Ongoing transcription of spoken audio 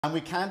And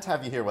we can't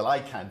have you here. Well, I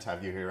can't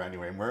have you here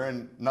anyway.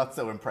 Muireann, not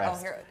so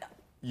impressed.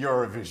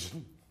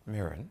 Eurovision.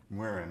 Muireann.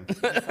 Muireann.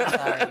 I'm so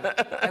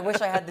sorry. I wish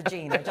I had the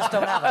gene. I just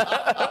don't have it.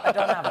 I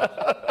don't have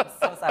it. I'm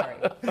so sorry.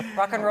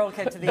 Rock and roll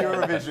kid to the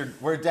Eurovision.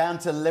 We're down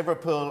to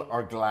Liverpool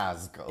or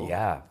Glasgow.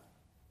 Yeah.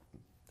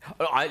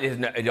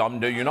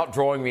 No, you're not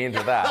drawing me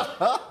into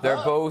that.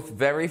 They're both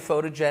very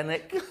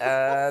photogenic.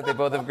 They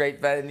both have great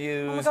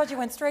venues. Oh my God, you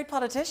went straight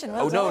politician.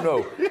 Well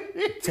no.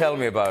 Tell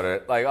me about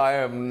it. Like, I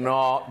am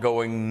not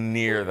going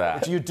near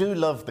that. But you do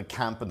love the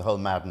camp and the whole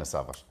madness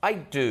of it. I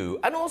do.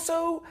 And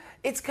also,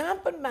 it's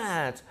camp and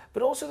mad,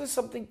 but also there's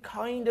something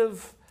kind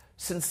of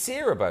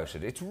sincere about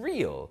it. It's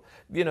real.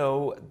 You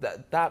know,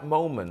 that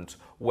moment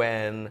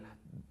when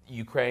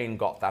Ukraine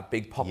got that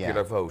big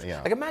popular vote.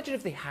 Yeah. Like, imagine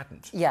if they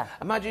hadn't. Yeah.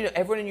 Imagine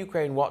everyone in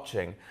Ukraine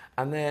watching,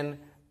 and then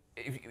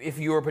if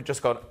Europe had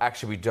just gone,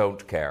 actually, we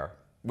don't care.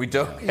 We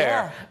don't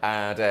care.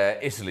 And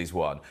Italy's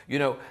won. You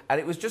know, and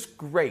it was just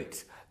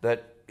great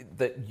that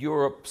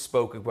Europe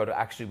spoke about it.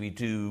 Actually,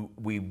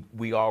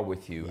 we are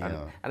with you.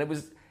 Yeah. And it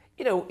was,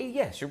 you know,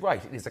 yes, you're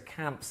right. It is a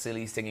camp,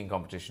 silly singing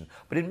competition.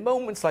 But in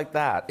moments like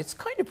that, it's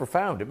kind of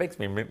profound. It makes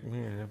me...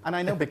 And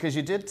I know, because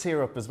you did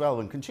tear up as well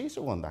when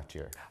Conchita won that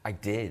year. I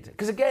did.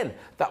 Because again,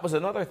 that was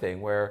another thing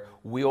where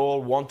we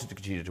all wanted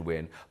Conchita to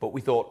win, but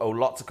we thought, oh,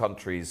 lots of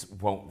countries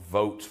won't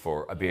vote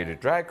for a bearded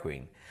drag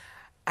queen.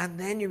 And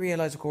then you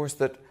realise, of course,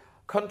 that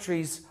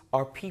countries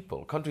are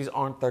people. Countries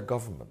aren't their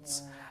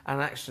governments.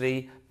 And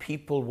actually,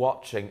 people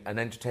watching an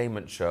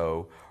entertainment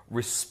show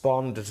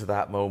responded to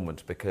that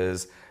moment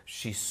because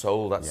she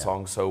sold that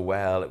song so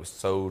well. It was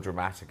so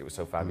dramatic. It was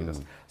so fabulous.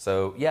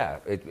 So, yeah,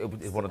 it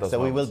was one of those So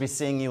moments. we will be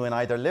seeing you in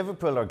either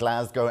Liverpool or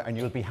Glasgow, and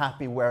you'll be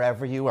happy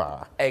wherever you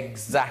are.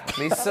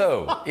 Exactly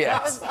so.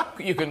 Yes.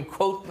 You can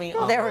quote me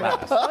on There we go.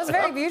 that. That was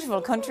very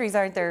beautiful. Countries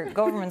aren't their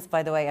governments,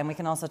 by the way, and we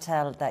can also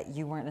tell that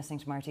you weren't listening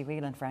to Marty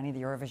Whelan for any of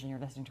the Eurovision. You're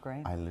listening to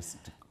Graham. I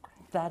listened to...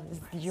 That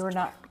is, you're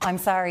not... I'm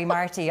sorry,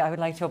 Marty. I would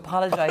like to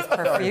apologise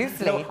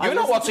profusely. You're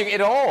not watching it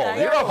all.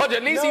 You're not watching,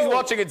 at least he's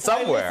watching it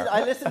somewhere.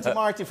 I listened to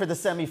Marty for the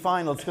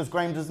semi-finals because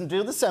Graham doesn't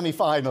do the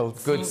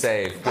semi-finals. Good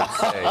save, good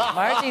save.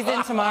 Marty's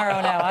in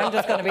tomorrow now. I'm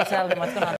just going to be telling him what's going on.